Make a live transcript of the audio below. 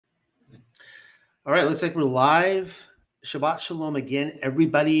All right, looks like we're live. Shabbat Shalom again,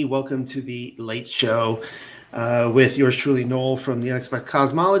 everybody. Welcome to the Late Show with yours truly, Noel from the Unexpected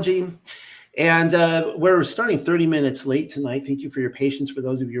Cosmology. And we're starting 30 minutes late tonight. Thank you for your patience for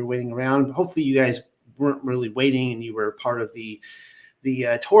those of you who are waiting around. Hopefully you guys weren't really waiting and you were part of the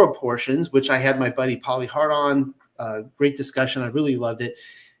Torah portions, which I had my buddy Polly Hart on. Great discussion. I really loved it.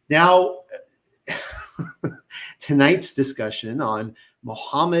 Now, tonight's discussion on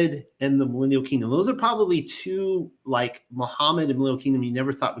Muhammad and the Millennial Kingdom. Those are probably two, like Muhammad and Millennial Kingdom, you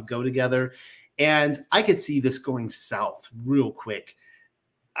never thought would go together. And I could see this going south real quick.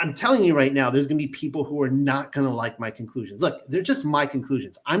 I'm telling you right now, there's going to be people who are not going to like my conclusions. Look, they're just my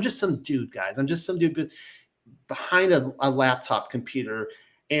conclusions. I'm just some dude, guys. I'm just some dude behind a laptop computer,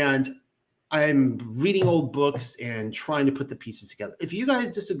 and I'm reading old books and trying to put the pieces together. If you guys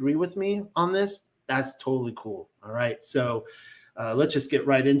disagree with me on this, that's totally cool. All right. So let's just get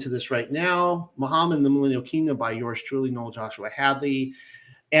right into this right now. Muhammad and the Millennial Kingdom by yours truly, Noel Joshua Hadley.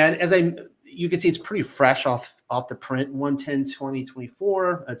 And you can see it's pretty fresh off the print,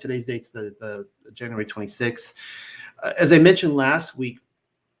 1/10/2024. Today's date's the January 26th. As I mentioned last week,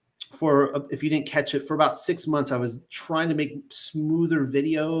 if you didn't catch it, for about 6 months, I was trying to make smoother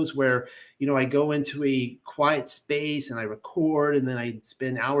videos where, I go into a quiet space and I record, and then I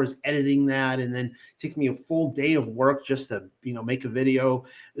spend hours editing that. And then it takes me a full day of work just to, make a video.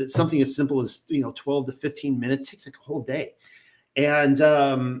 It's something as simple as, 12 to 15 minutes. It takes like a whole day. And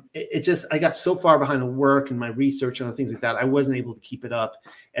I got so far behind the work and my research and other things like that, I wasn't able to keep it up.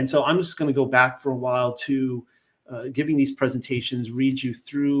 And so I'm just going to go back for a while to giving these presentations, read you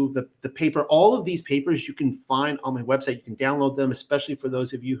through the paper. All of these papers you can find on my website. You can download them, especially for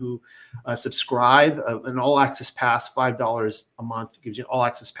those of you who subscribe. An all-access pass, $5 a month, gives you an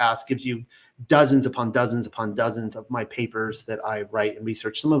all-access pass, gives you dozens upon dozens upon dozens of my papers that I write and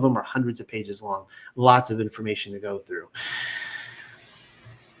research. Some of them are hundreds of pages long, lots of information to go through.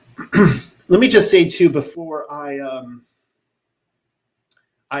 Let me just say, too, before I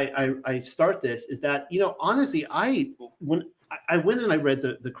start this, is that, honestly, when I went and I read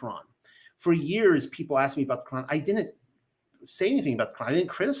the Quran. For years, people asked me about the Quran. I didn't say anything about the Quran. I didn't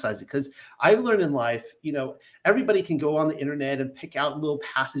criticize it, because I've learned in life, everybody can go on the internet and pick out little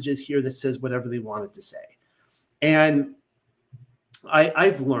passages here that says whatever they wanted to say. And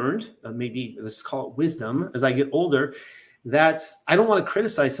I've learned, maybe let's call it wisdom, as I get older, that I don't want to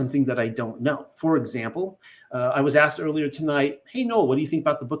criticize something that I don't know. For example, I was asked earlier tonight, hey, Noel, what do you think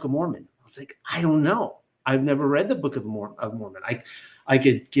about the Book of Mormon? I was like, I don't know. I've never read the Book of Mormon. I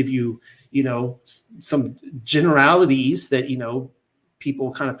could give you, some generalities that,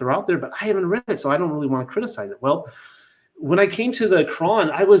 people kind of throw out there, but I haven't read it, so I don't really want to criticize it. Well, when I came to the Quran,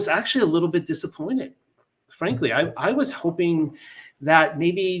 I was actually a little bit disappointed. Frankly, I was hoping that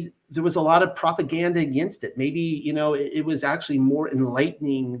maybe there was a lot of propaganda against it. Maybe, it was actually more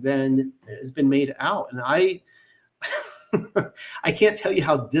enlightening than has been made out. And I can't tell you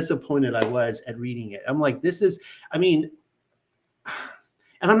how disappointed I was at reading it. I'm like, and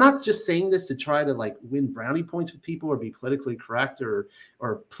I'm not just saying this to try to like win brownie points with people or be politically correct or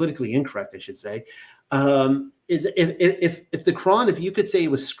politically incorrect, I should say. Is if the Quran, if you could say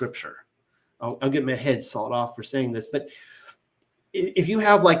it was scripture, I'll get my head sawed off for saying this, but if you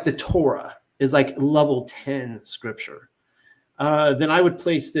have like the Torah is like level 10 scripture, then I would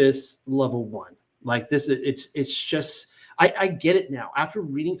place this level 1. Like this, it's just, I get it now. After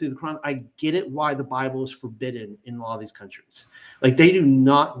reading through the Quran, I get it why the Bible is forbidden in a lot of these countries. Like they do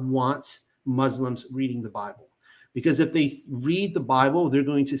not want Muslims reading the Bible, because if they read the Bible, they're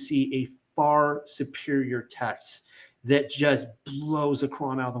going to see a far superior text that just blows the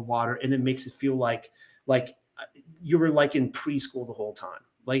Quran out of the water, and it makes it feel like you were like in preschool the whole time.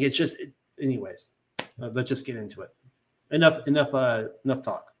 Like it's just, anyways, let's just get into it. Enough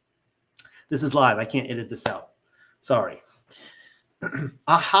talk. This is live. I can't edit this out. Sorry.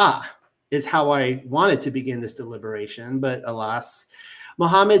 Aha is how I wanted to begin this deliberation, but alas,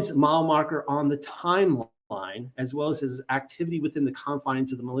 Muhammad's mile marker on the timeline, as well as his activity within the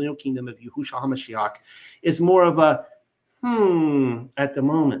confines of the Millennial Kingdom of Yahushua HaMashiach, is more of a at the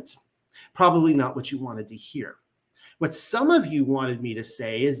moment. Probably not what you wanted to hear. What some of you wanted me to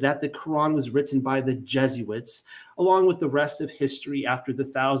say is that the Quran was written by the Jesuits, along with the rest of history after the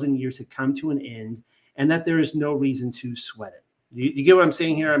 1,000 years had come to an end, and that there is no reason to sweat it. You get what I'm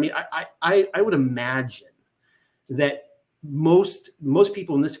saying here? I mean, I would imagine that most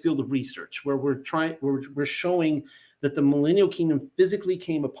people in this field of research, where we're showing that the Millennial Kingdom physically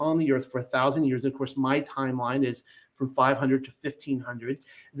came upon the earth for 1,000 years. And of course, my timeline is from 500 to 1500,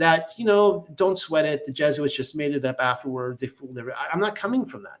 that, don't sweat it. The Jesuits just made it up afterwards. They fooled everyone. I'm not coming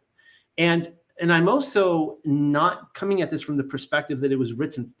from that. And and I'm also not coming at this from the perspective that it was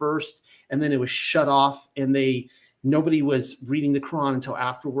written first and then it was shut off and nobody was reading the Quran until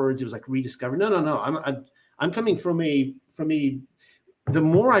afterwards. It was like rediscovered. No. I'm coming from a the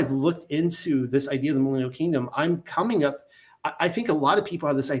more I've looked into this idea of the millennial kingdom, I'm coming up. I think a lot of people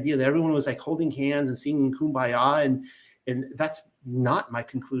have this idea that everyone was like holding hands and singing kumbaya, and that's not my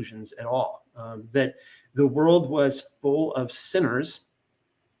conclusions at all. That the world was full of sinners.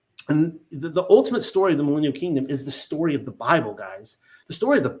 And the ultimate story of the millennial kingdom is the story of the Bible, guys. The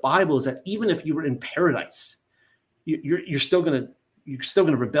story of the Bible is that even if you were in paradise, you're still gonna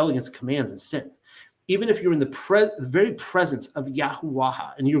rebel against commands and sin. Even if you're in the very presence of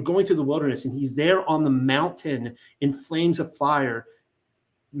Yahuwah and you're going through the wilderness and he's there on the mountain in flames of fire,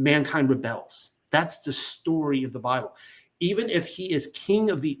 mankind rebels. That's the story of the Bible. Even if he is king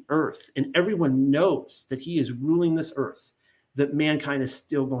of the earth and everyone knows that he is ruling this earth, that mankind is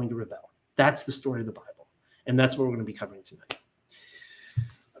still going to rebel. That's the story of the Bible. And that's what we're going to be covering tonight.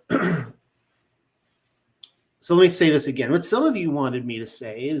 So let me say this again. What some of you wanted me to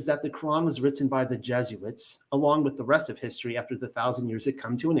say is that the Quran was written by the Jesuits, along with the rest of history after the 1,000 years had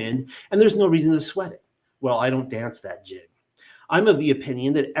come to an end, and there's no reason to sweat it. Well, I don't dance that jig. I'm of the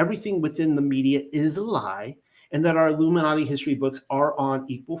opinion that everything within the media is a lie, and that our Illuminati history books are on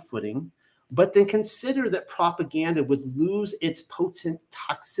equal footing, but then consider that propaganda would lose its potent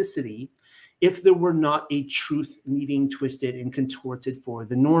toxicity if there were not a truth needing twisted and contorted for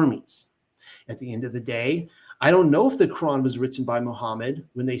the normies. At the end of the day, I don't know if the Quran was written by Muhammad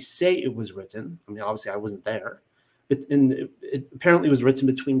when they say it was written. I mean, obviously I wasn't there, but it apparently was written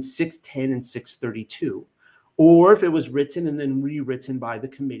between 610 and 632, or if it was written and then rewritten by the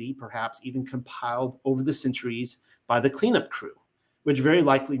committee, perhaps even compiled over the centuries by the cleanup crew, which very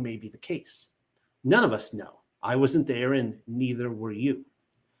likely may be the case. None of us know. I wasn't there and neither were you.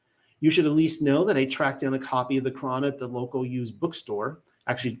 You should at least know that I tracked down a copy of the Quran at the local used bookstore,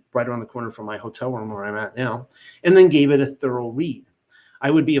 actually right around the corner from my hotel room where I'm at now, and then gave it a thorough read.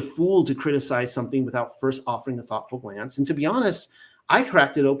 I would be a fool to criticize something without first offering a thoughtful glance. And to be honest, I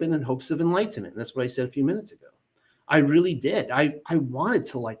cracked it open in hopes of enlightenment. That's what I said a few minutes ago. I really did. I wanted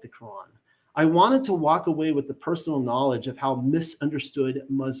to like the Quran. I wanted to walk away with the personal knowledge of how misunderstood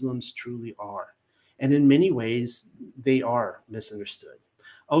Muslims truly are. And in many ways, they are misunderstood.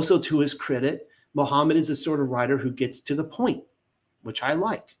 Also, to his credit, Muhammad is the sort of writer who gets to the point, which I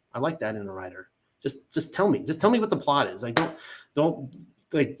like. I like that in a writer. Just tell me. Just tell me what the plot is. Like don't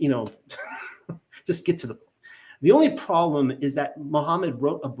like, just get to the point. The only problem is that Muhammad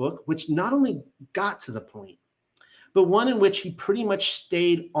wrote a book which not only got to the point, but one in which he pretty much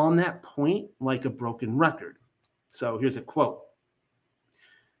stayed on that point like a broken record. So here's a quote.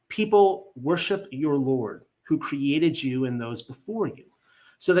 People worship your Lord who created you and those before you,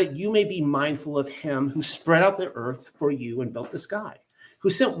 so that you may be mindful of him who spread out the earth for you and built the sky, who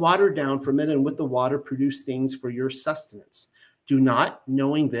sent water down from it and with the water produced things for your sustenance. Do not,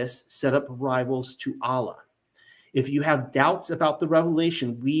 knowing this, set up rivals to Allah. If you have doubts about the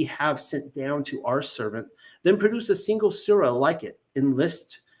revelation we have sent down to our servant, then produce a single surah like it.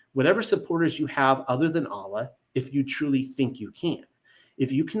 Enlist whatever supporters you have other than Allah, if you truly think you can.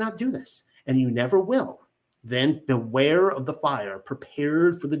 If you cannot do this, and you never will, then beware of the fire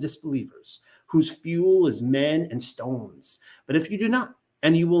prepared for the disbelievers, whose fuel is men and stones. But if you do not,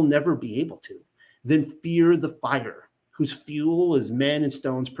 and you will never be able to, then fear the fire, whose fuel is men and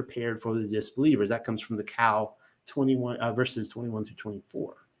stones prepared for the disbelievers. That comes from the Cow 21 verses 21 through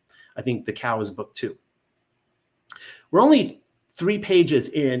 24. I think the Cow is book 2. We're only 3 pages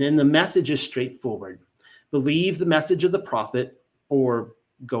in, and the message is straightforward. Believe the message of the prophet or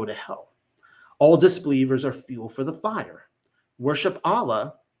go to hell. All disbelievers are fuel for the fire. Worship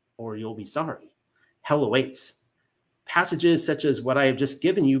Allah or you'll be sorry. Hell awaits. Passages such as what I have just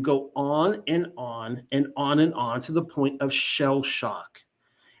given you go on and on and on and on to the point of shell shock.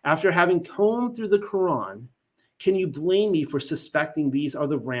 After having combed through the Quran, can you blame me for suspecting these are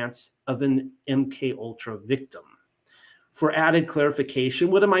the rants of an MK Ultra victim? For added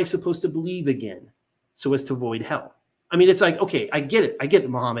clarification, what am I supposed to believe again so as to avoid hell? I mean, it's like, okay, I get it,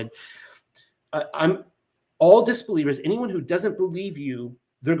 Muhammad. I'm all disbelievers. Anyone who doesn't believe you,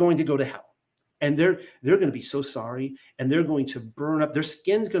 they're going to go to hell, and they're going to be so sorry, and they're going to burn up. Their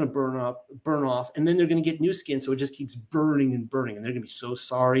skin's going to burn off, and then they're going to get new skin, so it just keeps burning and burning, and they're going to be so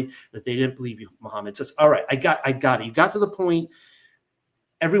sorry that they didn't believe you. Muhammad says, "All right, I got it. You got to the point.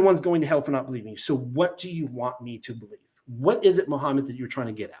 Everyone's going to hell for not believing you. So what do you want me to believe? What is it, Muhammad, that you're trying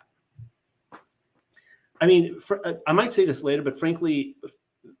to get at?" I mean, I might say this later, but frankly,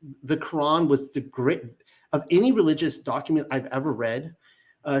 the Quran was the great of any religious document I've ever read.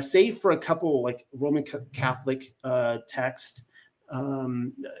 Save for a couple like Roman Catholic texts,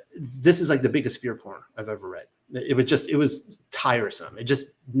 this is like the biggest fear porn I've ever read. It was tiresome. It just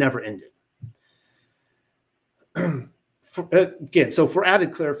never ended. So for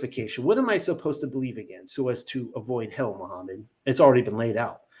added clarification, what am I supposed to believe again so as to avoid hell, Muhammad? It's already been laid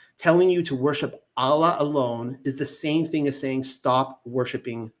out. Telling you to worship Allah alone is the same thing as saying stop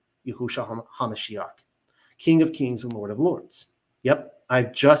worshiping Yahushua HaMashiach, King of Kings and Lord of Lords. Yep,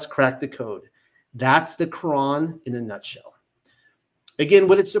 I've just cracked the code. That's the Quran in a nutshell. Again,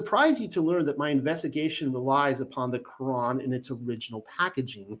 would it surprise you to learn that my investigation relies upon the Quran in its original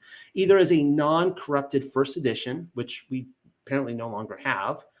packaging, either as a non-corrupted first edition, which we apparently no longer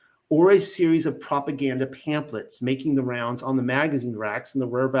have, or a series of propaganda pamphlets making the rounds on the magazine racks and the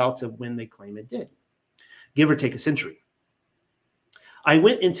whereabouts of when they claim it did, give or take a century. I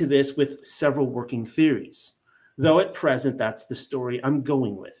went into this with several working theories, though at present that's the story I'm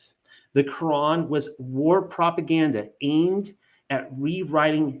going with. The Quran was war propaganda aimed at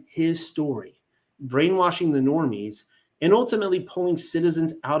rewriting his story, brainwashing the normies, and ultimately pulling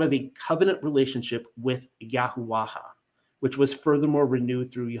citizens out of a covenant relationship with Yahuwah, which was furthermore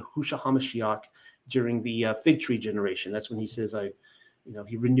renewed through Yahushua HaMashiach during the fig tree generation. That's when he says,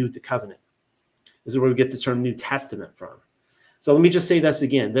 he renewed the covenant. This is where we get the term New Testament from. So let me just say this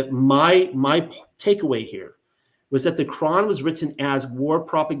again, that my takeaway here was that the Quran was written as war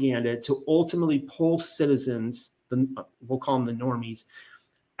propaganda to ultimately pull citizens, we'll call them the normies,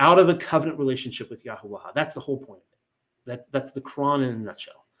 out of a covenant relationship with Yahuwah. That's the whole point. That's the Quran in a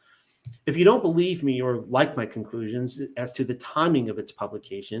nutshell. If you don't believe me or like my conclusions as to the timing of its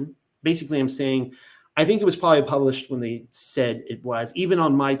publication, basically I'm saying I think it was probably published when they said it was, even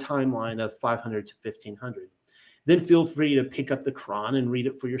on my timeline of 500 to 1500. Then feel free to pick up the Quran and read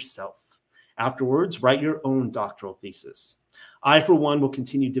it for yourself. Afterwards, write your own doctoral thesis. I, for one, will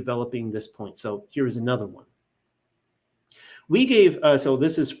continue developing this point. So here is another one. We gave, so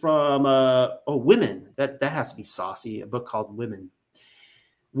this is from, Women. That has to be saucy, a book called Women.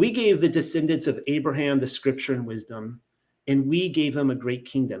 We gave the descendants of Abraham the scripture and wisdom, and we gave them a great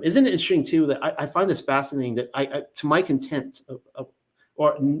kingdom. Isn't it interesting, too, that I find this fascinating that I to my content,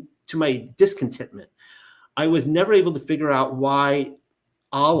 or to my discontentment, I was never able to figure out why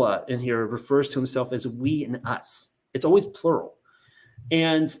Allah in here refers to himself as we and us. It's always plural.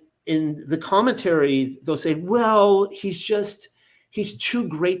 And in the commentary, they'll say, well, he's too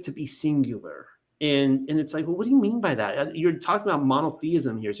great to be singular. And it's like, well, what do you mean by that? You're talking about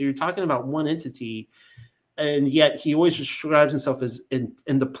monotheism here. So you're talking about one entity, and yet he always describes himself as in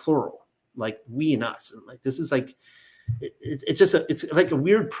the plural, like we and us. And like, this is like, it's like a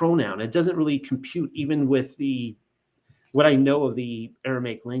weird pronoun. It doesn't really compute even with what I know of the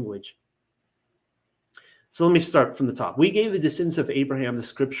Aramaic language. So let me start from the top. We gave the descendants of Abraham the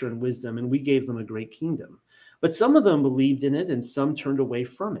scripture and wisdom, and we gave them a great kingdom. But some of them believed in it, and some turned away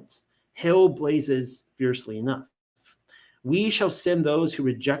from it. Hell blazes fiercely enough. We shall send those who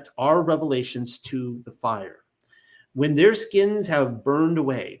reject our revelations to the fire. When their skins have burned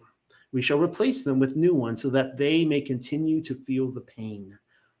away, we shall replace them with new ones so that they may continue to feel the pain.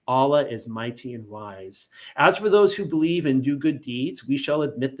 Allah is mighty and wise. As for those who believe and do good deeds, we shall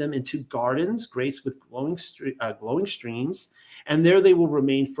admit them into gardens graced with glowing streams, and there they will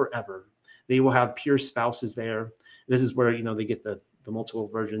remain forever. They will have pure spouses there. This is where they get the multiple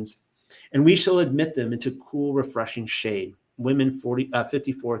virgins. And we shall admit them into cool, refreshing shade. Women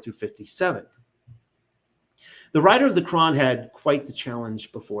 54 through 57. The writer of the Quran had quite the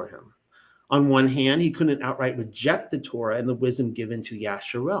challenge before him. On one hand, he couldn't outright reject the Torah and the wisdom given to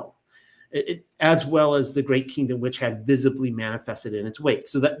Yasharel, as well as the great kingdom which had visibly manifested in its wake.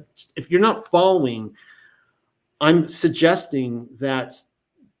 So that if you're not following, I'm suggesting that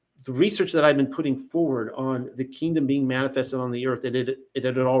the research that I've been putting forward on the kingdom being manifested on the earth, that it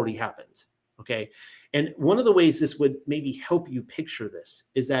had already happened. Okay. And one of the ways this would maybe help you picture this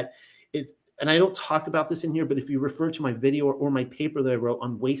is that and I don't talk about this in here, but if you refer to my video or my paper that I wrote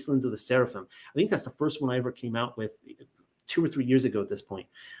on Wastelands of the Seraphim, I think that's the first one I ever came out with 2 or 3 years ago at this point,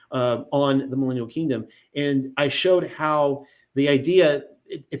 on the Millennial Kingdom. And I showed how the idea,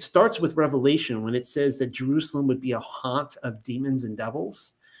 it starts with Revelation when it says that Jerusalem would be a haunt of demons and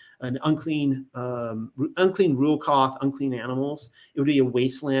devils, an unclean ruach, unclean animals. It would be a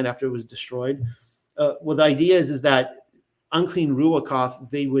wasteland after it was destroyed. Well, the idea is that unclean ruach,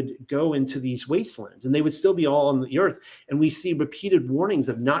 they would go into these wastelands and they would still be all on the earth. And we see repeated warnings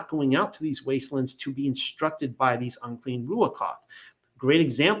of not going out to these wastelands to be instructed by these unclean ruach. Great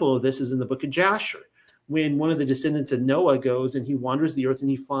example of this is in the book of Jasher, when one of the descendants of Noah goes and he wanders the earth and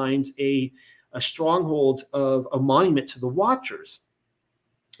he finds a stronghold of a monument to the Watchers.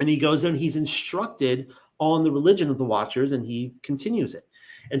 And he goes there and he's instructed on the religion of the Watchers, and he continues it.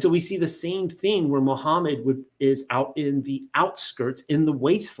 And so we see the same thing where Muhammad is out in the outskirts, in the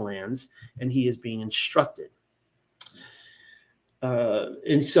wastelands, and he is being instructed.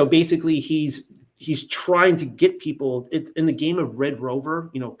 And so basically he's trying to get people. It's in the game of Red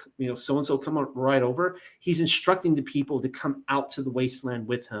Rover, so and so come right over. He's instructing the people to come out to the wasteland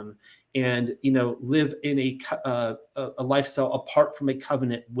with him, and live in a lifestyle apart from a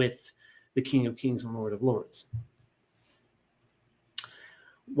covenant with the King of Kings and Lord of Lords.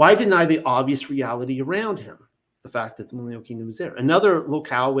 Why deny the obvious reality around him? The fact that the Millennial Kingdom was there. Another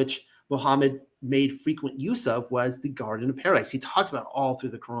locale which Muhammad made frequent use of was the Garden of Paradise. He talks about it all through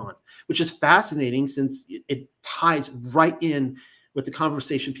the Quran, which is fascinating since it ties right in with the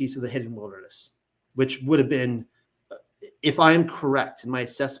conversation piece of the Hidden Wilderness, which would have been, if I am correct in my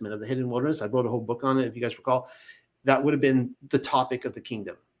assessment of the Hidden Wilderness, I wrote a whole book on it, if you guys recall, that would have been the topic of the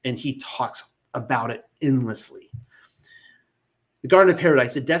kingdom. And he talks about it endlessly. The Garden of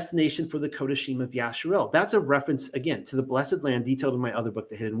Paradise, a destination for the Kodashim of Yasharel. That's a reference, again, to the blessed land detailed in my other book,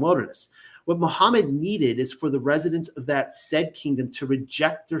 The Hidden Wilderness. What Muhammad needed is for the residents of that said kingdom to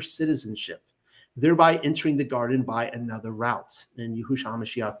reject their citizenship, thereby entering the garden by another route. And Yahushua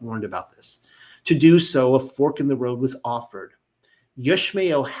HaMashiach warned about this. To do so, a fork in the road was offered.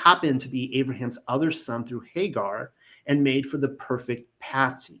 Yishmael happened to be Abraham's other son through Hagar and made for the perfect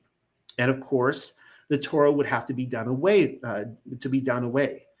patsy. And of course, the Torah would have to be done away,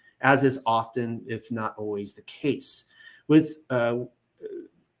 as is often, if not always, the case. It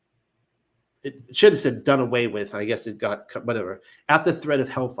should have said done away with. I guess it got cut, whatever. At the threat of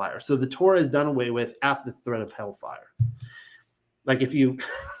hellfire. So the Torah is done away with at the threat of hellfire. Like if you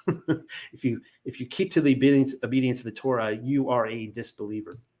keep to the obedience of the Torah, you are a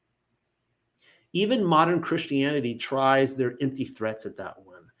disbeliever. Even modern Christianity tries their empty threats at that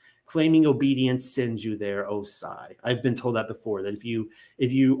one, claiming obedience sends you there, oh sigh. I've been told that before, that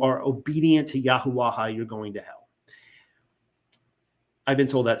if you are obedient to Yahuwah, you're going to hell. I've been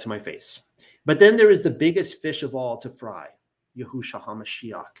told that to my face. But then there is the biggest fish of all to fry, Yahushua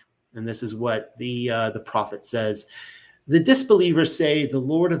HaMashiach. And this is what the prophet says. The disbelievers say, the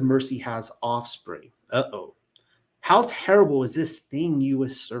Lord of mercy has offspring. Uh-oh. How terrible is this thing you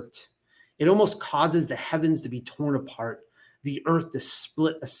assert? It almost causes the heavens to be torn apart, the earth to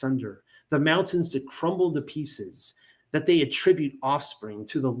split asunder, the mountains to crumble to pieces, that they attribute offspring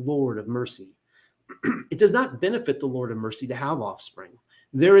to the Lord of mercy. It does not benefit the Lord of mercy to have offspring.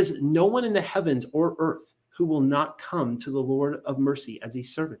 There is no one in the heavens or earth who will not come to the Lord of mercy as a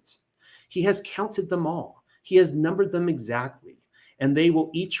servant. He has counted them all. He has numbered them exactly, and they will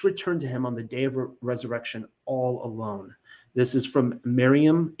each return to him on the day of resurrection all alone. This is from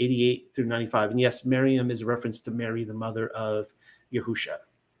Miriam 88 through 95. And yes, Miriam is a reference to Mary, the mother of Yahusha.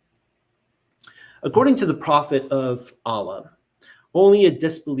 According to the prophet of Allah, only a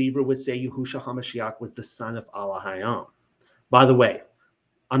disbeliever would say Yahushua HaMashiach was the son of Allah Hayam. By the way,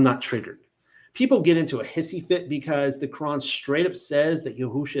 I'm not triggered. People get into a hissy fit because the Quran straight up says that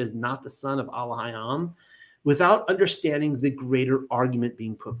Yahusha is not the son of Allah Hayam without understanding the greater argument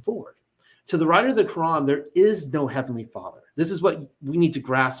being put forward. To the writer of the Quran, there is no heavenly father. This is what we need to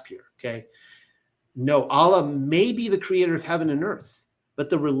grasp here, okay? No, Allah may be the creator of heaven and earth, but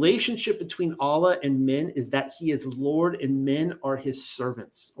the relationship between Allah and men is that he is Lord and men are his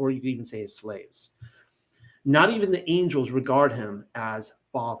servants, or you could even say his slaves. Not even the angels regard him as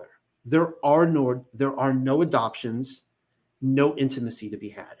father. There are no adoptions, no intimacy to be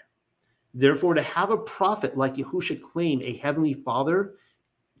had. Therefore, to have a prophet like Yahusha claim a heavenly father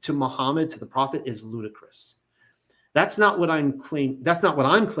to Muhammad, to the prophet, is ludicrous. That's not what I'm claiming,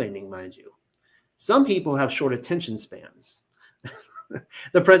 mind you. Some people have short attention spans.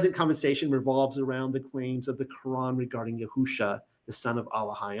 The present conversation revolves around the claims of the Quran regarding Yahusha, the son of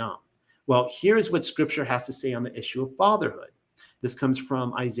Allah Hayam. Well, here's what scripture has to say on the issue of fatherhood. This comes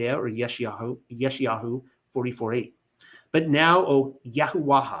from Isaiah or Yeshayahu 44:8. But now, O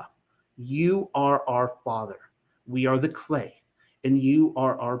Yahuwah, you are our father. We are the clay, and you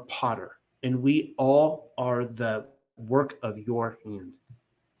are our potter, and we all are the work of your hand.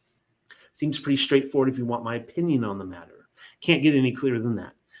 Seems pretty straightforward if you want my opinion on the matter. Can't get any clearer than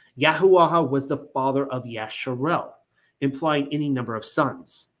that. Yahuwah was the father of Yasharel, implying any number of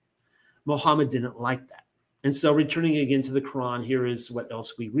sons. Muhammad didn't like that. And so returning again to the Quran, here is what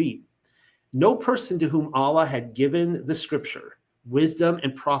else we read. No person to whom Allah had given the scripture, wisdom,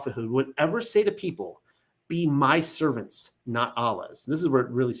 and prophethood would ever say to people, be my servants, not Allah's. This is where it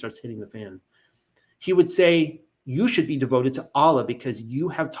really starts hitting the fan. He would say, you should be devoted to Allah because you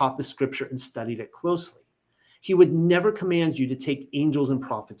have taught the scripture and studied it closely. He would never command you to take angels and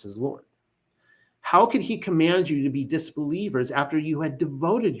prophets as Lord. How could he command you to be disbelievers after you had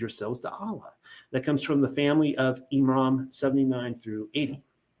devoted yourselves to Allah? That comes from the family of Imram 79 through 80.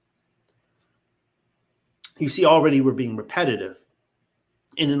 You see, already we're being repetitive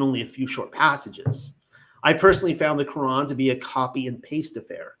and in only a few short passages. I personally found the Quran to be a copy and paste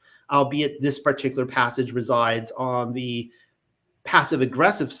affair, albeit this particular passage resides on the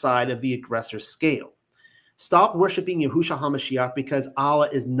passive-aggressive side of the aggressor scale. Stop worshiping Yahushua HaMashiach because Allah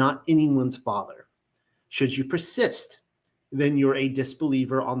is not anyone's father. Should you persist, then you're a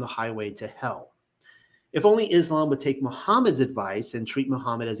disbeliever on the highway to hell. If only Islam would take Muhammad's advice and treat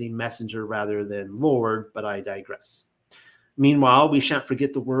Muhammad as a messenger rather than Lord, but I digress. Meanwhile, we shan't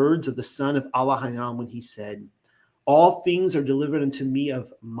forget the words of the son of Allah Hayam when he said, "All things are delivered unto me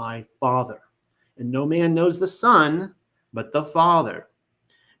of my Father, and no man knows the Son but the Father.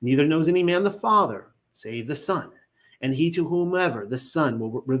 Neither knows any man the Father save the Son, and he to whomever the Son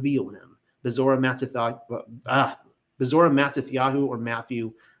will reveal him." Bezorah Mattatyahu or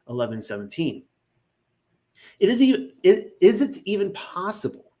Matthew 11:17. Is it even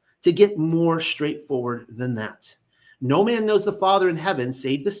possible to get more straightforward than that? No man knows the Father in heaven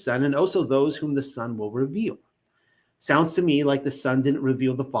save the Son, and also those whom the Son will reveal. Sounds to me like the Son didn't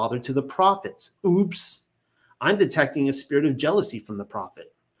reveal the Father to the prophets. Oops. I'm detecting a spirit of jealousy from the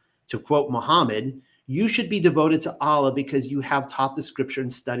prophet. To quote Muhammad, "You should be devoted to Allah because you have taught the scripture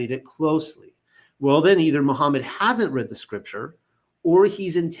and studied it closely." Well, then either Muhammad hasn't read the scripture or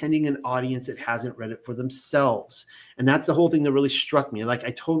he's intending an audience that hasn't read it for themselves. And that's the whole thing that really struck me. Like,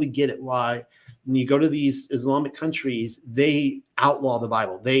 I totally get it why when you go to these Islamic countries, they outlaw the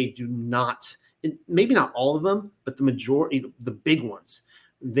Bible. They do not, maybe not all of them, but the majority, the big ones,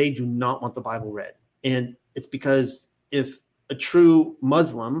 they do not want the Bible read. And it's because if a true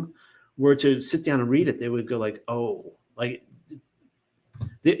Muslim were to sit down and read it, they would go like, oh, like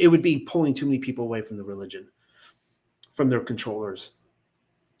it would be pulling too many people away from the religion, from their controllers.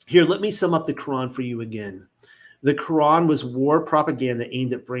 Here, let me sum up the Quran for you again. The Quran was war propaganda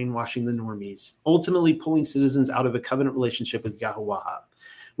aimed at brainwashing the normies, ultimately pulling citizens out of a covenant relationship with Yahuwah,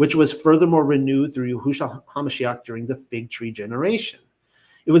 which was furthermore renewed through Yahushua HaMashiach during the fig tree generation.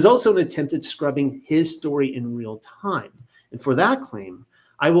 It was also an attempt at scrubbing his story in real time. And for that claim,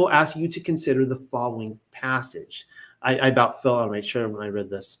 I will ask you to consider the following passage. I about fell out of my chair when I read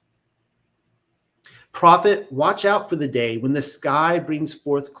this. "Prophet, watch out for the day when the sky brings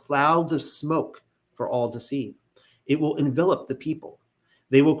forth clouds of smoke for all to see. It will envelop the people.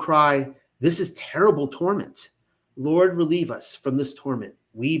 They will cry, 'This is terrible torment. Lord, relieve us from this torment.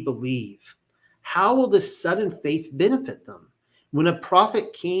 We believe.' How will this sudden faith benefit them? When a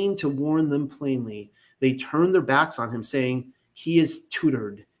prophet came to warn them plainly, they turned their backs on him, saying, 'He is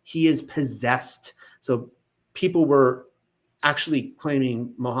tutored. He is possessed.'" So people were actually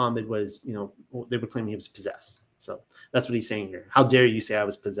claiming Muhammad was, they were claiming he was possessed. So that's what he's saying here. "How dare you say I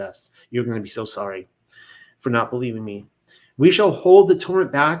was possessed? You're going to be so sorry for not believing me. We shall hold the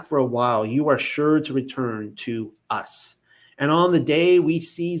torrent back for a while. You are sure to return to us. And on the day we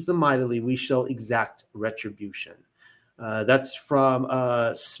seize them mightily, we shall exact retribution." That's from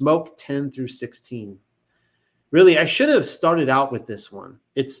Smoke 10 through 16. Really, I should have started out with this one.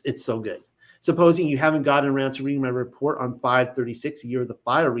 It's so good. Supposing you haven't gotten around to reading my report on 536, Year of the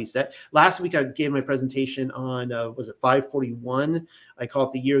Fire Reset. Last week, I gave my presentation on, was it 541? I call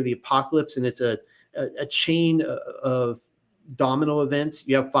it the Year of the Apocalypse, and it's a chain of domino events.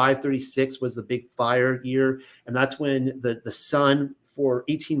 You have 536 was the big fire year, and that's when the sun for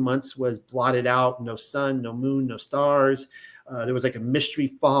 18 months was blotted out. No sun, no moon, no stars. There was like a mystery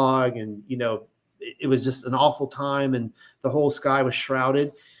fog, and, it was just an awful time, and the whole sky was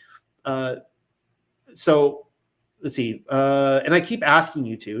shrouded. So let's see. And I keep asking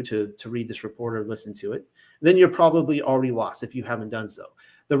you to read this report or listen to it. Then you're probably already lost if you haven't done so.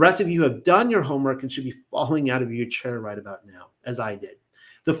 The rest of you have done your homework and should be falling out of your chair right about now, as I did.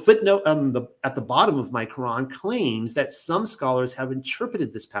 The footnote at the bottom of my Quran claims that some scholars have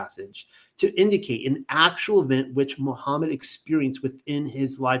interpreted this passage to indicate an actual event which Muhammad experienced within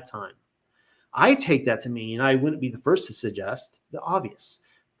his lifetime. I take that to mean, I wouldn't be the first to suggest, the obvious.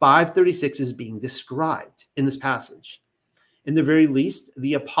 536 is being described in this passage. In the very least,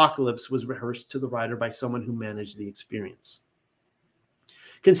 the apocalypse was rehearsed to the writer by someone who managed the experience.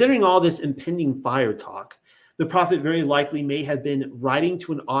 Considering all this impending fire talk, the prophet very likely may have been writing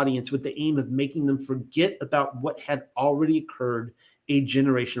to an audience with the aim of making them forget about what had already occurred a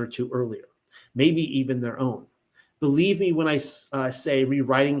generation or two earlier, maybe even their own. Believe me when I say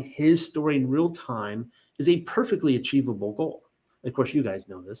rewriting his story in real time is a perfectly achievable goal. Of course, you guys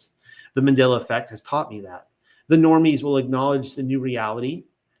know this. The Mandela effect has taught me that. The normies will acknowledge the new reality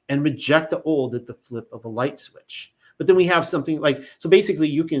and reject the old at the flip of a light switch. But then we have something like, so basically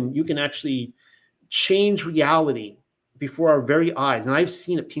you can actually change reality before our very eyes. And I've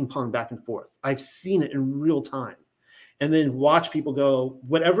seen it ping pong back and forth. I've seen it in real time. And then watch people go,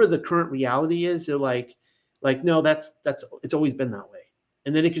 whatever the current reality is, they're like, no, that's it's always been that way.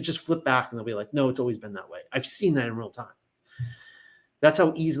 And then it could just flip back and they'll be like, no, it's always been that way. I've seen that in real time. That's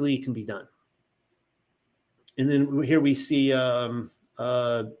how easily it can be done. And then here we see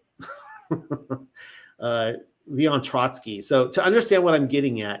Leon Trotsky. So to understand what I'm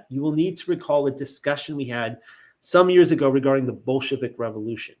getting at, you will need to recall a discussion we had some years ago regarding the Bolshevik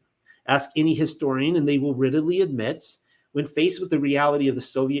Revolution. Ask any historian and they will readily admit, when faced with the reality of the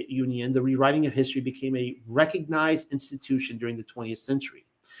Soviet Union, the rewriting of history became a recognized institution during the 20th century.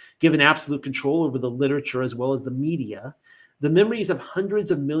 Given absolute control over the literature as well as the media, the memories of hundreds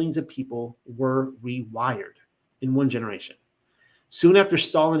of millions of people were rewired in one generation. Soon after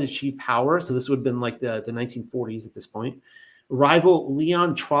Stalin achieved power, so this would have been like the 1940s at this point, rival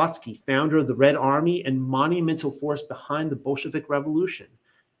Leon Trotsky, founder of the Red Army and monumental force behind the Bolshevik Revolution,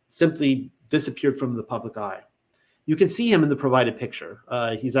 simply disappeared from the public eye. You can see him in the provided picture.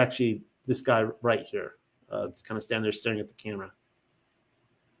 He's actually this guy right here, kind of standing there staring at the camera.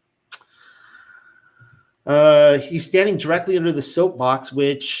 He's standing directly under the soapbox,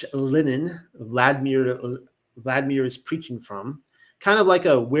 which Vladimir is preaching from, kind of like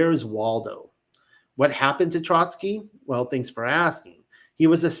a Where's Waldo? What happened to Trotsky? Well, thanks for asking. He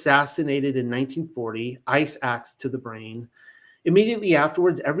was assassinated in 1940, ice axe to the brain. Immediately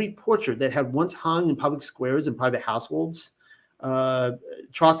afterwards, every portrait that had once hung in public squares and private households,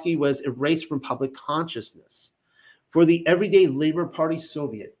 Trotsky was erased from public consciousness. For the everyday Labor Party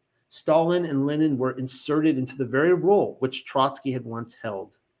Soviet, Stalin and Lenin were inserted into the very role which Trotsky had once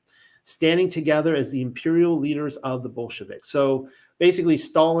held, standing together as the imperial leaders of the Bolsheviks. So basically,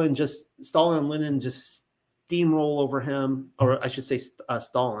 Stalin and Lenin just steamroll over him, or I should say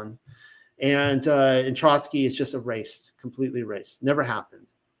Stalin. And Trotsky is just erased, completely erased. Never happened.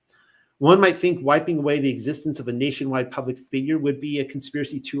 One might think wiping away the existence of a nationwide public figure would be a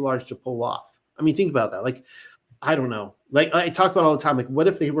conspiracy too large to pull off. I mean, think about that. Like, I don't know. Like I talk about all the time. Like, what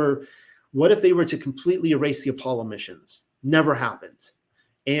if they were to completely erase the Apollo missions? Never happened.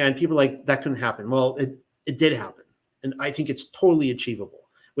 And people are like, that couldn't happen. Well, it did happen. And I think it's totally achievable.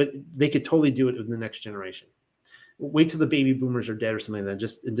 But they could totally do it in the next generation. Wait till the baby boomers are dead or something like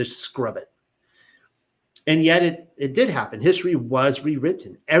that. Just scrub it. And yet it did happen. History was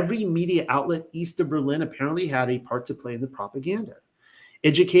rewritten. Every media outlet east of Berlin apparently had a part to play in the propaganda.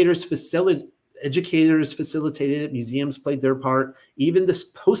 Educators facilitated it. Museums played their part. Even the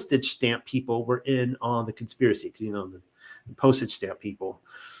postage stamp people were in on the conspiracy, because, you know, the postage stamp people.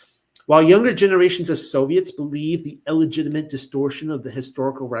 While younger generations of Soviets believed the illegitimate distortion of the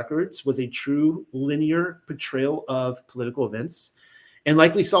historical records was a true linear portrayal of political events, and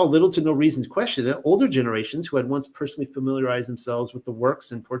likely saw little to no reason to question it, older generations who had once personally familiarized themselves with the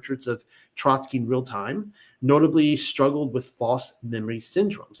works and portraits of Trotsky in real time notably struggled with false memory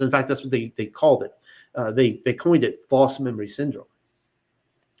syndromes. In fact, that's what they called it. They coined it false memory syndrome.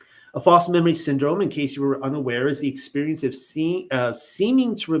 A false memory syndrome, in case you were unaware, is the experience of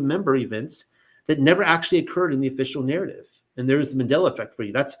seeming to remember events that never actually occurred in the official narrative. And there's the Mandela effect for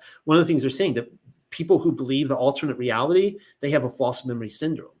you. That's one of the things they're saying, that people who believe the alternate reality, they have a false memory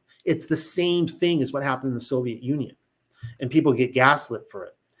syndrome. It's the same thing as what happened in the Soviet Union. And people get gaslit for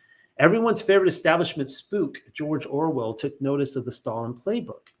it. Everyone's favorite establishment spook, George Orwell, took notice of the Stalin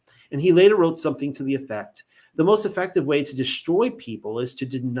playbook. And he later wrote something to the effect, the most effective way to destroy people is to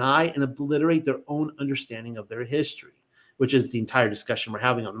deny and obliterate their own understanding of their history, which is the entire discussion we're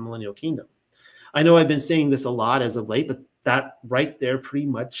having on the Millennial Kingdom. I know I've been saying this a lot as of late, but that right there pretty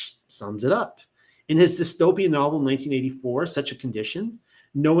much sums it up. In his dystopian novel, 1984, Such a Condition,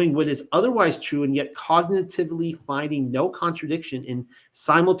 knowing what is otherwise true and yet cognitively finding no contradiction in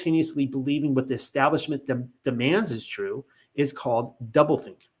simultaneously believing what the establishment demands is true, is called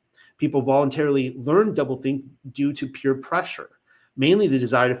doublethink. People voluntarily learn doublethink due to pure pressure, mainly the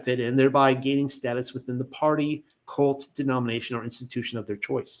desire to fit in, thereby gaining status within the party, cult, denomination, or institution of their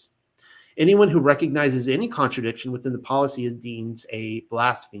choice. Anyone who recognizes any contradiction within the policy is deemed a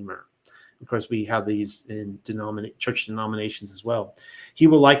blasphemer. Of course, we have these in church denominations as well. He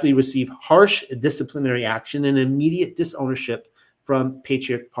will likely receive harsh disciplinary action and immediate disownership from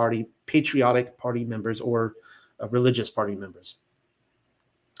patriotic party members or religious party members.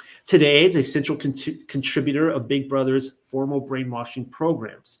 Today, it's a central contributor of Big Brother's formal brainwashing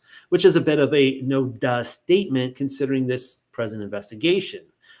programs, which is a bit of a no-duh statement considering this present investigation.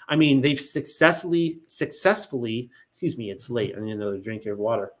 I mean, they've successfully, excuse me, it's late. I need another drink here of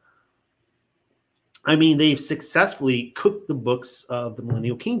water. I mean, they've successfully cooked the books of the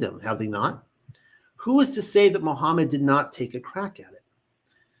Millennial Kingdom, have they not? Who is to say that Muhammad did not take a crack at it?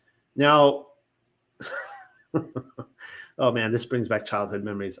 Now, oh man, this brings back childhood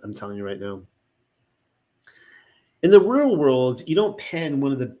memories. I'm telling you right now. In the real world, you don't pen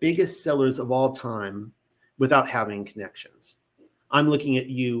one of the biggest sellers of all time without having connections. I'm looking at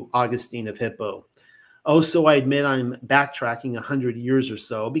you, Augustine of Hippo. Oh, so I admit I'm backtracking 100 years or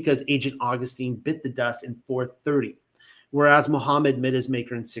so because Agent Augustine bit the dust in 430, whereas Muhammad met his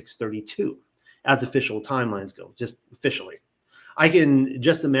maker in 632, as official timelines go, just officially. I can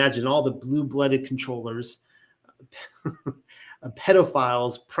just imagine all the blue-blooded controllers,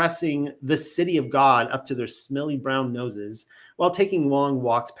 pedophiles pressing the city of God up to their smelly brown noses while taking long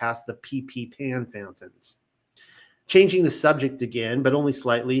walks past the PP Pan fountains. Changing the subject again, but only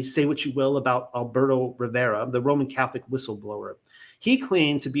slightly, say what you will about Alberto Rivera, the Roman Catholic whistleblower. He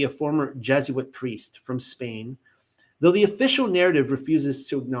claimed to be a former Jesuit priest from Spain, though the official narrative refuses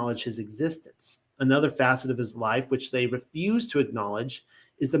to acknowledge his existence. Another facet of his life, which they refuse to acknowledge,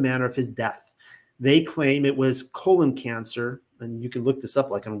 is the manner of his death. They claim it was colon cancer, and you can look this up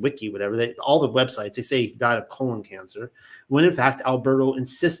like on Wiki, whatever. All the websites, they say he died of colon cancer, when in fact Alberto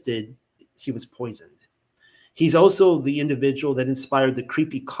insisted he was poisoned. He's also the individual that inspired the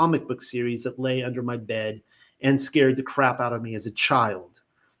creepy comic book series that lay under my bed and scared the crap out of me as a child.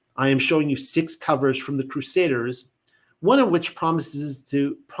 I am showing you 6 covers from the Crusaders, one of which promises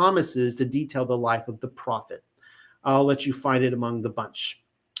to detail the life of the prophet. I'll let you find it among the bunch.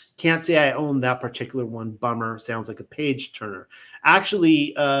 Can't say I own that particular one. Bummer. Sounds like a page turner.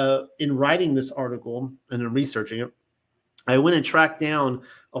 Actually, in writing this article and in researching it, I went and tracked down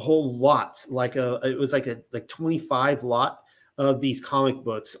a whole lot, it was like 25 lot of these comic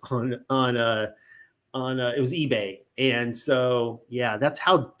books on it was eBay. And so, yeah, that's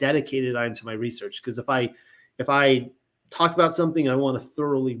how dedicated I am to my research. Because if I talk about something, I want to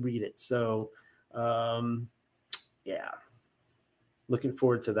thoroughly read it. So, yeah, looking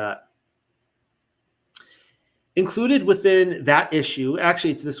forward to that. Included within that issue,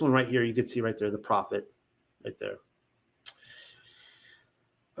 actually, it's this one right here. You can see right there, the prophet right there.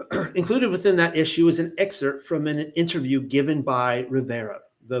 Included within that issue is an excerpt from an interview given by Rivera,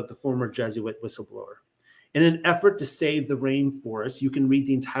 the former Jesuit whistleblower. In an effort to save the rainforest, you can read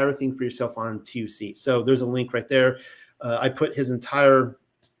the entire thing for yourself on TUC. So there's a link right there. I put his entire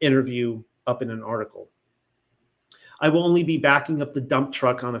interview up in an article. I will only be backing up the dump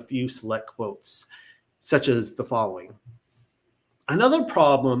truck on a few select quotes, such as the following. Another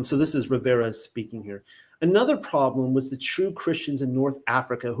problem, so this is Rivera speaking here. Another problem was the true Christians in North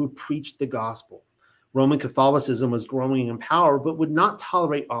Africa who preached the gospel. Roman Catholicism was growing in power, but would not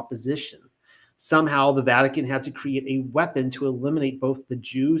tolerate opposition. Somehow, the Vatican had to create a weapon to eliminate both the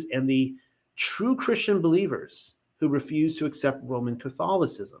Jews and the true Christian believers who refused to accept Roman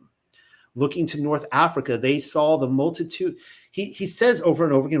Catholicism. Looking to North Africa, they saw the multitude. He says over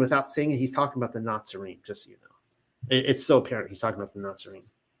and over again, without saying it, he's talking about the Nazarene, just so you know. It's so apparent he's talking about the Nazarene.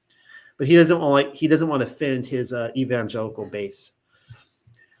 But he doesn't want to offend his evangelical base.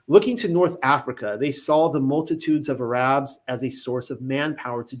 Looking to North Africa, they saw the multitudes of Arabs as a source of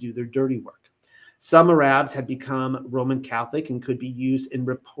manpower to do their dirty work. Some Arabs had become Roman Catholic and could be used in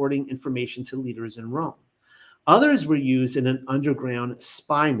reporting information to leaders in Rome. Others were used in an underground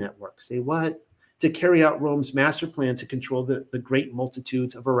spy network. Say what? To carry out Rome's master plan to control the great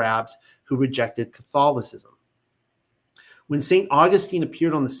multitudes of Arabs who rejected Catholicism. When St. Augustine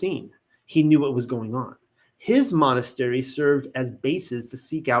appeared on the scene, he knew what was going on. His monastery served as bases to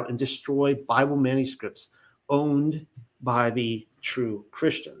seek out and destroy Bible manuscripts owned by the true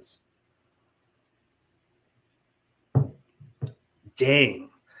Christians. Dang.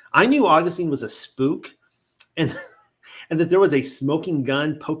 I knew Augustine was a spook and that there was a smoking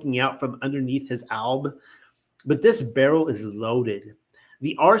gun poking out from underneath his alb, but this barrel is loaded.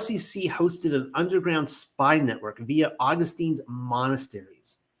 The RCC hosted an underground spy network via Augustine's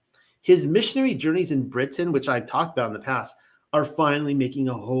monasteries. His missionary journeys in Britain, which I've talked about in the past, are finally making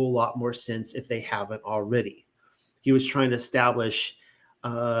a whole lot more sense if they haven't already. He was trying to establish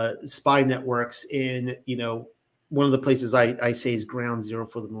spy networks in, one of the places I say is ground zero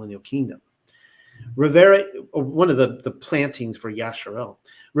for the Millennial Kingdom. Rivera, one of the plantings for Yasharel.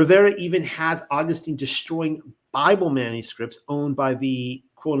 Rivera even has Augustine destroying Bible manuscripts owned by the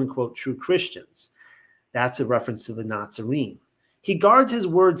quote-unquote true Christians. That's a reference to the Nazarene. He guards his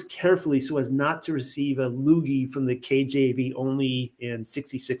words carefully so as not to receive a loogie from the KJV only in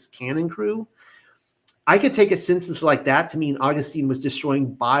 66 canon crew. I could take a sentence like that to mean Augustine was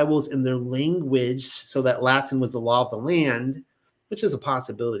destroying Bibles in their language so that Latin was the law of the land, which is a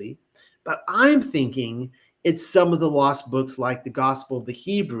possibility. But I'm thinking it's some of the lost books like the Gospel of the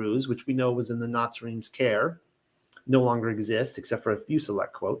Hebrews, which we know was in the Nazarine's care, no longer exists except for a few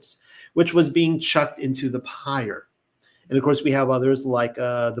select quotes, which was being chucked into the pyre. And of course, we have others like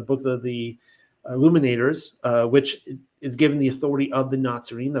the Book of the Illuminators, which is given the authority of the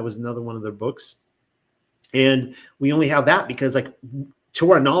Nazarene. That was another one of their books. And we only have that because, like,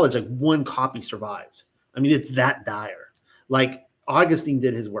 to our knowledge, like one copy survived. I mean, it's that dire. Like, Augustine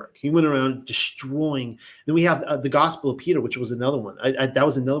did his work. He went around destroying. Then we have the Gospel of Peter, which was another one. That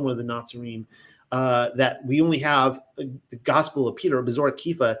was another one of the Nazarene that we only have the Gospel of Peter, Bezor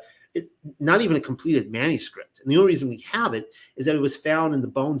Kifa, not even a completed manuscript. And the only reason we have it is that it was found in the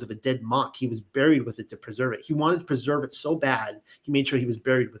bones of a dead monk. He was buried with it to preserve it. He wanted to preserve it so bad, he made sure he was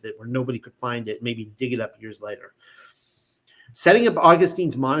buried with it where nobody could find it, maybe dig it up years later. Setting up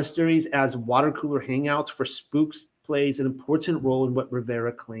Augustine's monasteries as water cooler hangouts for spooks plays an important role in what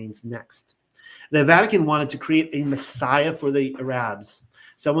Rivera claims next. The Vatican wanted to create a messiah for the Arabs,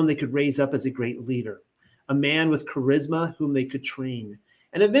 someone they could raise up as a great leader, a man with charisma whom they could train,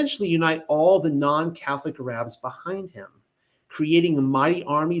 and eventually unite all the non-Catholic Arabs behind him, creating a mighty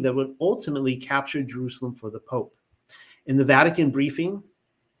army that would ultimately capture Jerusalem for the Pope. In the Vatican briefing,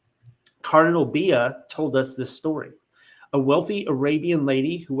 Cardinal Bia told us this story. A wealthy Arabian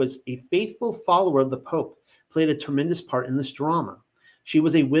lady who was a faithful follower of the Pope played a tremendous part in this drama. She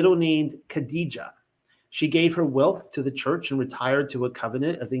was a widow named Khadija. She gave her wealth to the church and retired to a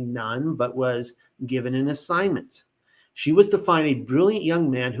convent as a nun, but was given an assignment. She was to find a brilliant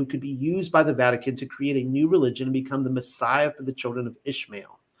young man who could be used by the Vatican to create a new religion and become the Messiah for the children of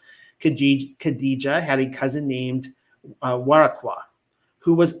Ishmael. Khadija had a cousin named Waraqwa,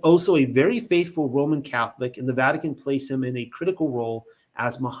 who was also a very faithful Roman Catholic, and the Vatican placed him in a critical role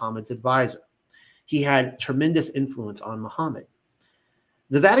as Muhammad's advisor. He had tremendous influence on Muhammad.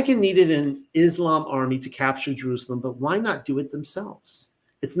 The Vatican needed an Islam army to capture Jerusalem, but why not do it themselves?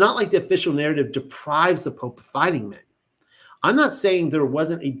 It's not like the official narrative deprives the Pope of fighting men. I'm not saying there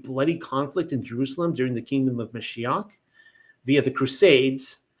wasn't a bloody conflict in Jerusalem during the kingdom of Mashiach via the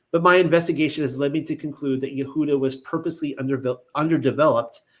Crusades, but my investigation has led me to conclude that Yehuda was purposely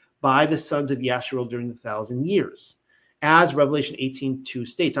underdeveloped by the sons of Yasharel during the 1,000 years. As Revelation 18:2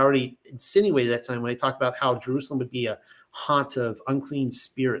 states, I already insinuated that time when I talked about how Jerusalem would be a haunt of unclean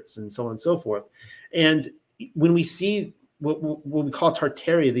spirits and so on and so forth. And when we see what we call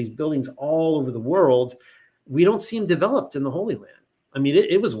Tartaria, these buildings all over the world, we don't see them developed in the Holy Land. I mean,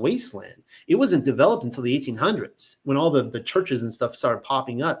 it was wasteland. It wasn't developed until the 1800s when all the churches and stuff started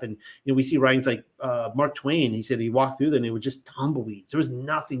popping up. And we see writings like Mark Twain. He said he walked through there and it was just tumbleweeds. There was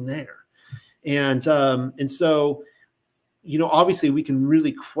nothing there. And so, obviously we can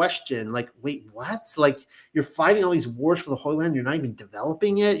really question, like, wait, what? Like, you're fighting all these wars for the Holy Land. You're not even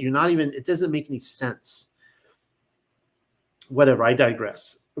developing it. It doesn't make any sense. Whatever, I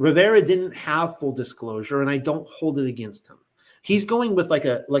digress. Rivera didn't have full disclosure, and I don't hold it against him. He's going with like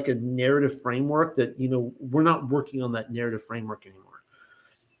a narrative framework that, we're not working on that narrative framework anymore.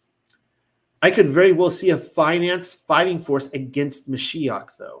 I could very well see a fighting force against Mashiach,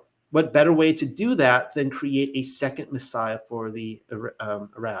 though. What better way to do that than create a second Messiah for the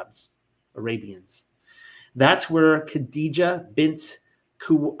Arabians? That's where Khadija bint,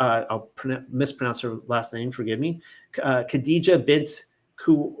 I'll mispronounce her last name, forgive me. Khadija bint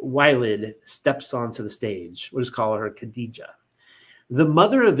Khuwailid steps onto the stage. We'll just call her Khadija. The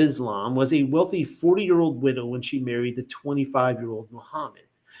mother of Islam was a wealthy 40-year-old widow when she married the 25-year-old Muhammad.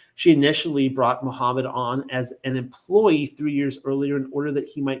 She initially brought Muhammad on as an employee 3 years earlier in order that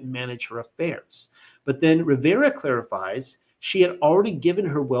he might manage her affairs. But then Rivera clarifies she had already given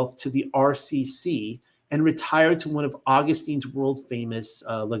her wealth to the RCC and retired to one of Augustine's world-famous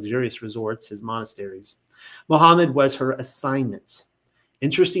luxurious resorts, his monasteries. Muhammad was her assignment.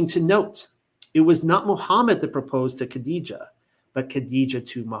 Interesting to note, it was not Muhammad that proposed to Khadija, but Khadija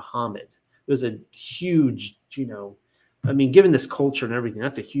to Muhammad. It was a huge, given this culture and everything,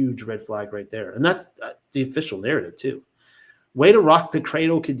 that's a huge red flag right there. And that's the official narrative too. Way to rock the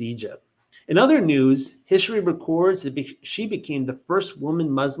cradle, Khadija. In other news, history records that she became the first woman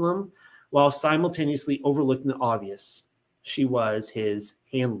Muslim while simultaneously overlooking the obvious. She was his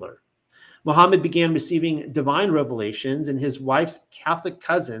handler. Muhammad began receiving divine revelations, and his wife's Catholic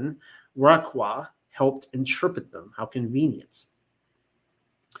cousin, Waraqwa, helped interpret them. How convenient.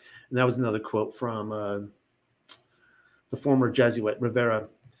 And that was another quote from the former Jesuit, Rivera.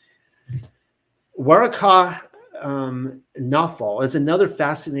 Waraqwa Nafal is another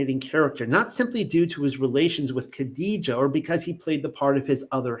fascinating character, not simply due to his relations with Khadija or because he played the part of his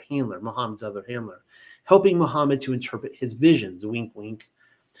other handler, Muhammad's other handler, helping Muhammad to interpret his visions. Wink, wink.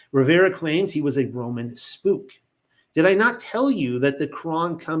 Rivera claims he was a Roman spook. Did I not tell you that the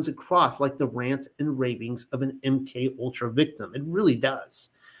Quran comes across like the rants and ravings of an MK Ultra victim? It really does.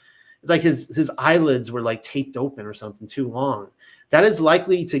 It's like his eyelids were like taped open or something too long. That is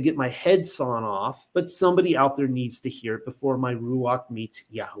likely to get my head sawn off, but somebody out there needs to hear it before my ruach meets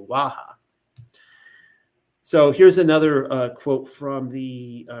Yahuwah. So here's another quote from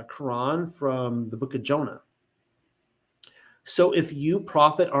the Quran from the book of Jonah. So if you,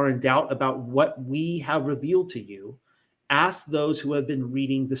 prophet, are in doubt about what we have revealed to you, ask those who have been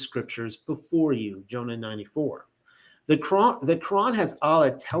reading the scriptures before you, Jonah 94. The Quran has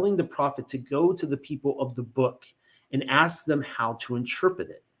Allah telling the prophet to go to the people of the book and ask them how to interpret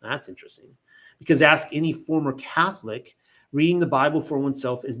it. That's interesting. Because ask any former Catholic, reading the Bible for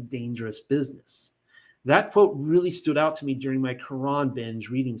oneself is dangerous business. That quote really stood out to me during my Quran binge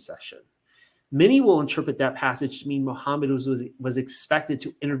reading session. Many will interpret that passage to mean Muhammad was expected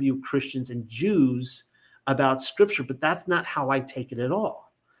to interview Christians and Jews about scripture, but that's not how I take it at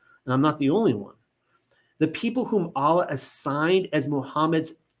all. And I'm not the only one. The people whom Allah assigned as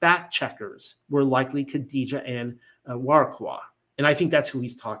Muhammad's fact checkers were likely Khadija and Warqa. And I think that's who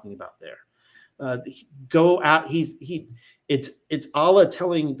he's talking about there. Go out. It's Allah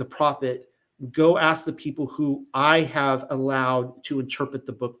telling the prophet, go ask the people who I have allowed to interpret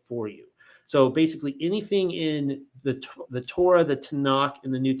the book for you. So basically anything in the Torah, the Tanakh,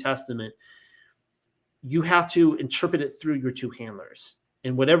 and the New Testament, you have to interpret it through your two handlers.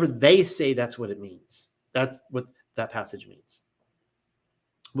 And whatever they say, that's what it means. That's what that passage means.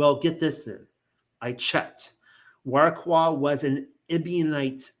 Well, get this then. I checked. Warqa was an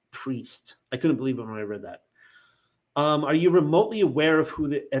Ebionite priest. I couldn't believe it when I read that. Are you remotely aware of who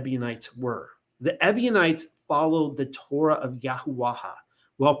the Ebionites were? The Ebionites followed the Torah of Yahuwah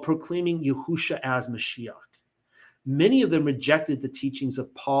while proclaiming Yahusha as Mashiach. Many of them rejected the teachings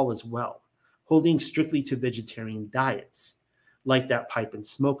of Paul as well, holding strictly to vegetarian diets, like that pipe and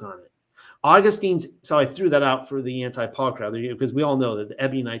smoke on it. Augustine's, so I threw that out for the anti-Paul crowd, because we all know that the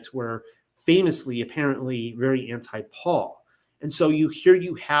Ebionites were famously, apparently, very anti-Paul. And so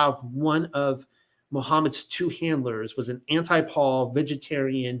you have one of Muhammad's two handlers was an anti-Paul,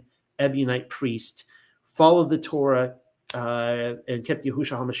 vegetarian Ebionite priest, followed the Torah, and kept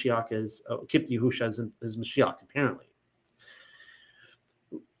Yahusha HaMashiach as Mashiach, apparently.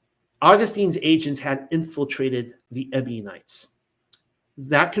 Augustine's agents had infiltrated the Ebionites.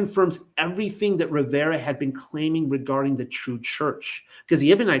 That confirms everything that Rivera had been claiming regarding the true church, because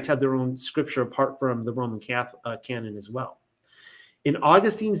the Ebionites had their own scripture apart from the Roman Catholic canon as well. In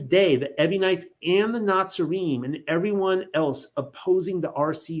Augustine's day, the Ebionites and the Nazarene and everyone else opposing the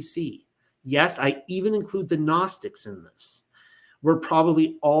RCC, yes, I even include the Gnostics in this, were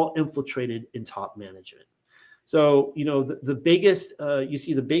probably all infiltrated in top management. So, the biggest,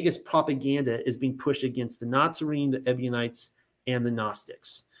 the biggest propaganda is being pushed against the Nazarene, the Ebionites, and the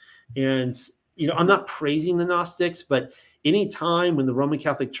Gnostics. And, I'm not praising the Gnostics, but any time when the Roman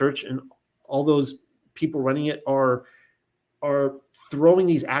Catholic Church and all those people running it are throwing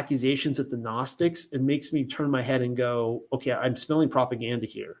these accusations at the Gnostics, it makes me turn my head and go, okay, I'm smelling propaganda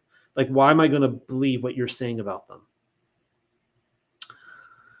here. Like, why am I going to believe what you're saying about them?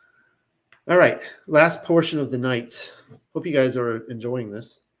 All right, last portion of the night. Hope you guys are enjoying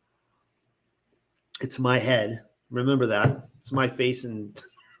this. It's my head. Remember that. It's my face and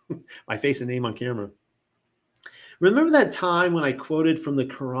my face and name on camera. Remember that time when I quoted from the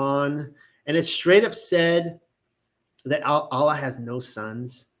Quran and it straight up said that Allah has no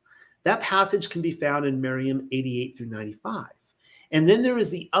sons? That passage can be found in Maryam 88 through 95. And then there is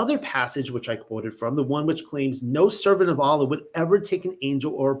the other passage which I quoted from, the one which claims no servant of Allah would ever take an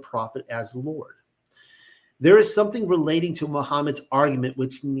angel or a prophet as Lord. There is something relating to Muhammad's argument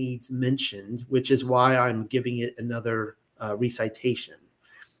which needs mentioned, which is why I'm giving it another recitation.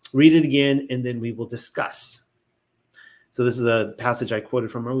 Read it again, and then we will discuss. So this is the passage I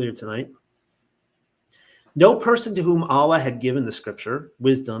quoted from earlier tonight. No person to whom Allah had given the scripture,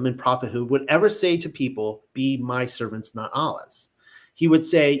 wisdom, and prophethood would ever say to people, be my servants, not Allah's. He would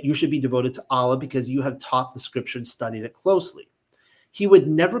say, you should be devoted to Allah because you have taught the scripture and studied it closely. He would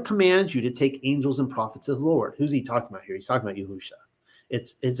never command you to take angels and prophets as Lord. Who's he talking about here? He's talking about Yahusha.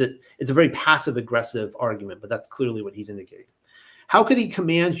 It's a very passive-aggressive argument, but that's clearly what he's indicating. How could he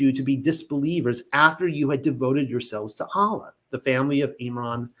command you to be disbelievers after you had devoted yourselves to Allah, the family of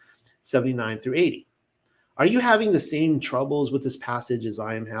Imran 79 through 80? Are you having the same troubles with this passage as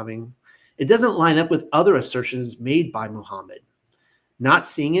I am having? It doesn't line up with other assertions made by Muhammad. Not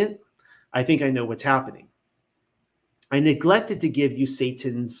seeing it, I think I know what's happening. I neglected to give you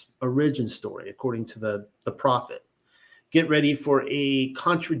Satan's origin story, according to the prophet. Get ready for a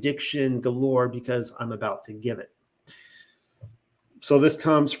contradiction galore because I'm about to give it. So this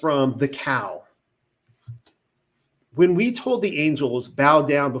comes from the cow. When we told the angels, bow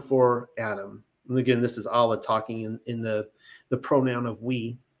down before Adam, and again, this is Allah talking in the pronoun of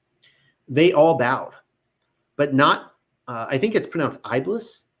we, they all bowed, but not, I think it's pronounced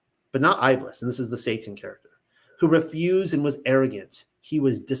Iblis, but not Iblis, and this is the Satan character, who refused and was arrogant. He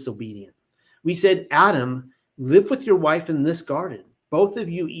was disobedient. We said, Adam, live with your wife in this garden. Both of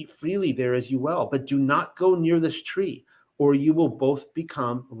you eat freely there as you will, but do not go near this tree, or you will both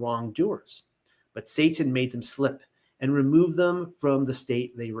become wrongdoers. But Satan made them slip and removed them from the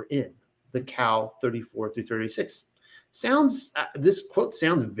state they were in. The cow 34 through 36. This quote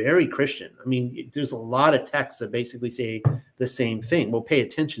sounds very Christian. I mean, there's a lot of texts that basically say the same thing. We'll pay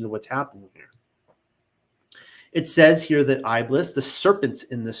attention to what's happening here. It says here that Iblis, the serpents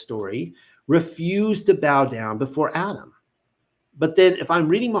in this story, refused to bow down before Adam. But then if I'm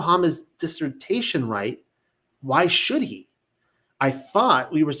reading Muhammad's dissertation right, why should he? I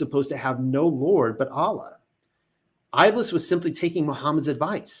thought we were supposed to have no Lord but Allah. Iblis was simply taking Muhammad's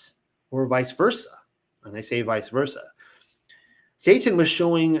advice, or vice versa. And I say vice versa. Satan was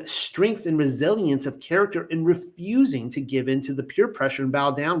showing strength and resilience of character in refusing to give in to the peer pressure and bow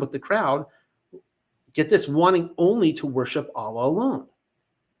down with the crowd. Get this, wanting only to worship Allah alone.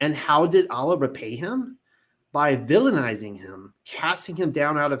 And how did Allah repay him? By villainizing him, casting him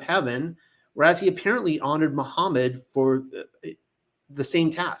down out of heaven, whereas he apparently honored Muhammad for the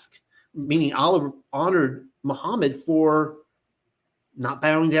same task, meaning Allah honored Muhammad for not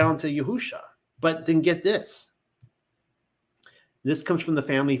bowing down to Yahusha. But then get this. This comes from the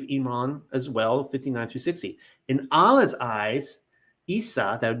family of Imran as well, 59 through 60. In Allah's eyes,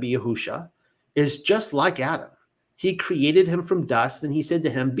 Isa, that would be Yahusha, is just like Adam. He created him from dust, and he said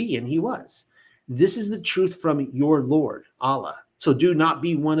to him, be, and he was. This is the truth from your Lord, Allah. So do not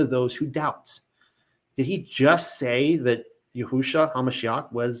be one of those who doubts. Did he just say that Yahusha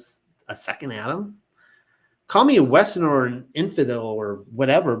HaMashiach was a second Adam? Call me a Westerner or an infidel or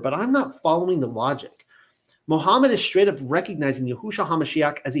whatever, but I'm not following the logic. Muhammad is straight up recognizing Yahusha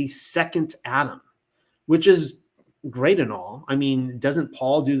HaMashiach as a second Adam, which is great and all. I mean, doesn't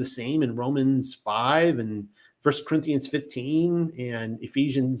Paul do the same in Romans 5 and 1 Corinthians 15 and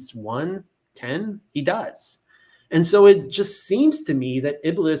Ephesians 1:10? He does. And so it just seems to me that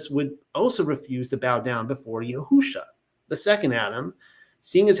Iblis would also refuse to bow down before Yahusha, the second Adam,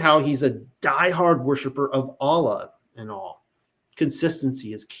 seeing as how he's a diehard worshiper of Allah and all.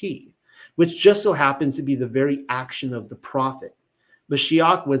 Consistency is key, which just so happens to be the very action of the prophet.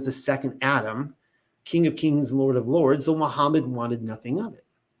 Mashiach was the second Adam, King of Kings and Lord of Lords, though Muhammad wanted nothing of it.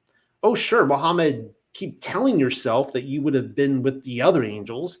 Oh, sure, Muhammad, keep telling yourself that you would have been with the other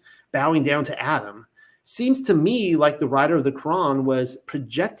angels, bowing down to Adam. Seems to me like the writer of the Quran was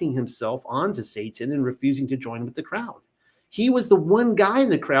projecting himself onto Satan and refusing to join with the crowd. He was the one guy in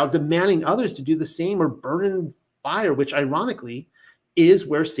the crowd demanding others to do the same or burn in fire, which ironically is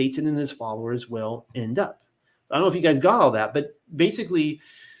where Satan and his followers will end up. I don't know if you guys got all that, but basically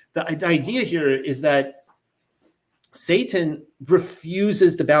the idea here is that Satan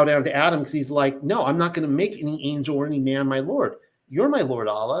refuses to bow down to Adam because he's like, no, I'm not going to make any angel or any man my Lord. You're my Lord,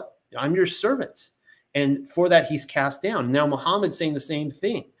 Allah. I'm your servant. And for that, he's cast down. Now, Muhammad's saying the same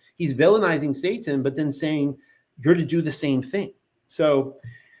thing. He's villainizing Satan, but then saying, you're to do the same thing. So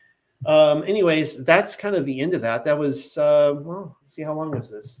anyways, that's kind of the end of that. That was, well, let's see, how long was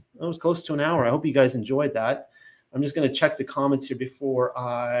this? It was close to an hour. I hope you guys enjoyed that. I'm just going to check the comments here before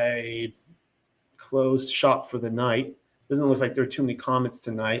I close shop for the night. Doesn't look like there are too many comments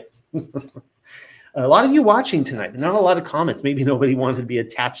tonight. A lot of you watching tonight, but not a lot of comments. Maybe nobody wanted to be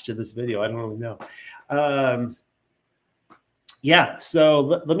attached to this video. I don't really know. Yeah, so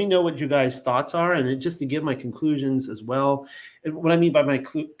let me know what you guys' thoughts are, and just to give my conclusions as well. And what I mean by my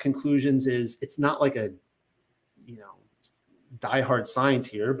conclusions is it's not like a, diehard science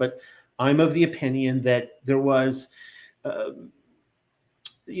here, but I'm of the opinion that there was,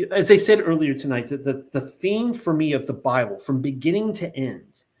 as I said earlier tonight, that the theme for me of the Bible from beginning to end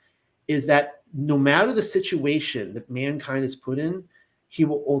is that no matter the situation that mankind is put in, he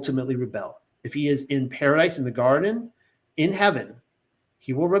will ultimately rebel. If he is in paradise, in the garden, in heaven,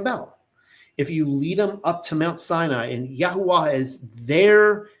 he will rebel. If you lead him up to Mount Sinai and Yahuwah is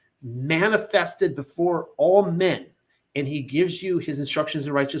there manifested before all men, and he gives you his instructions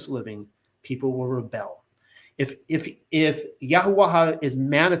of righteous living, people will rebel. If Yahuwah is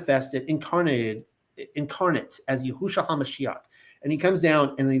manifested, incarnate as Yahushua HaMashiach, and he comes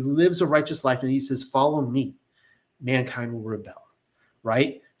down and he lives a righteous life and he says, follow me, mankind will rebel,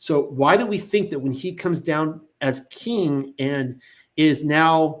 right? So why do we think that when he comes down as king and is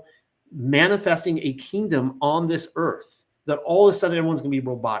now manifesting a kingdom on this earth, that all of a sudden everyone's going to be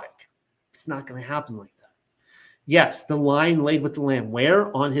robotic? It's not going to happen like that. Yes, the lion laid with the lamb.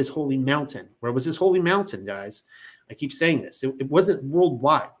 Where? On his holy mountain. Where was his holy mountain, guys? I keep saying this. It wasn't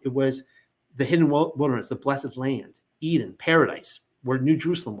worldwide. It was the hidden wilderness, the blessed land, Eden, paradise, where New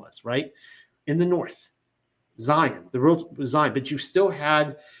Jerusalem was, right? In the north, Zion, the real Zion. But you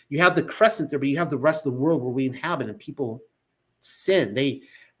have the crescent there, but you have the rest of the world where we inhabit, and people sin. They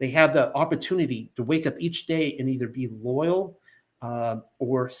have the opportunity to wake up each day and either be loyal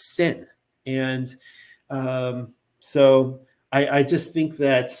or sin. And so I just think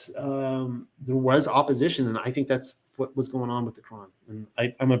that there was opposition, and I think that's what was going on with the Quran. And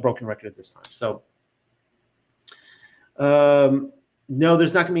I'm a broken record at this time. So no,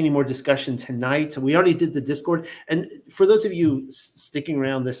 there's not going to be any more discussion tonight. We already did the Discord. And for those of you sticking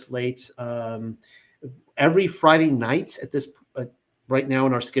around this late, every Friday night at this right now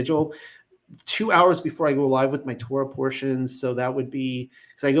in our schedule, 2 hours before I go live with my Torah portions. So that would be,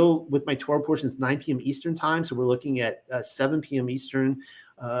 because I go with my Torah portions 9 p.m. Eastern time. So we're looking at 7 p.m. Eastern.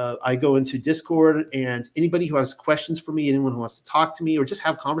 I go into Discord, and anybody who has questions for me, anyone who wants to talk to me or just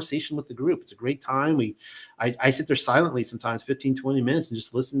have conversation with the group, it's a great time. I sit there silently sometimes 15, 20 minutes and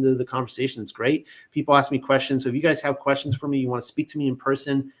just listen to the conversation. It's great. People ask me questions. So if you guys have questions for me, you want to speak to me in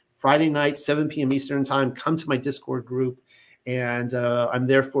person, Friday night, 7 p.m. Eastern time, come to my Discord group. And I'm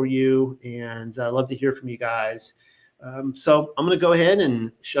there for you, and I love to hear from you guys. So I'm going to go ahead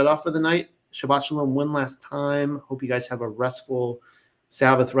and shut off for the night. Shabbat Shalom one last time. Hope you guys have a restful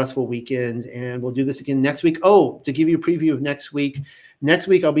Sabbath, restful weekend, and we'll do this again next week. Oh, to give you a preview of next week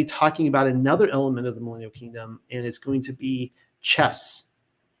I'll be talking about another element of the Millennial Kingdom, and it's going to be chess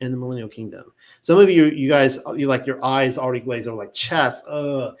in the Millennial Kingdom. Some of you guys, you like your eyes already glazed over, like chess.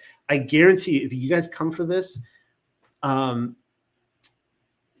 I guarantee you, if you guys come for this, you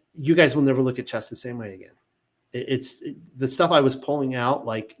guys will never look at chess the same way again. It's the stuff I was pulling out.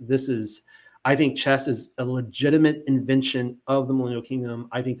 Like I think chess is a legitimate invention of the Millennial Kingdom.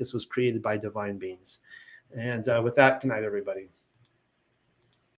 I think this was created by divine beings. And with that, good night, everybody.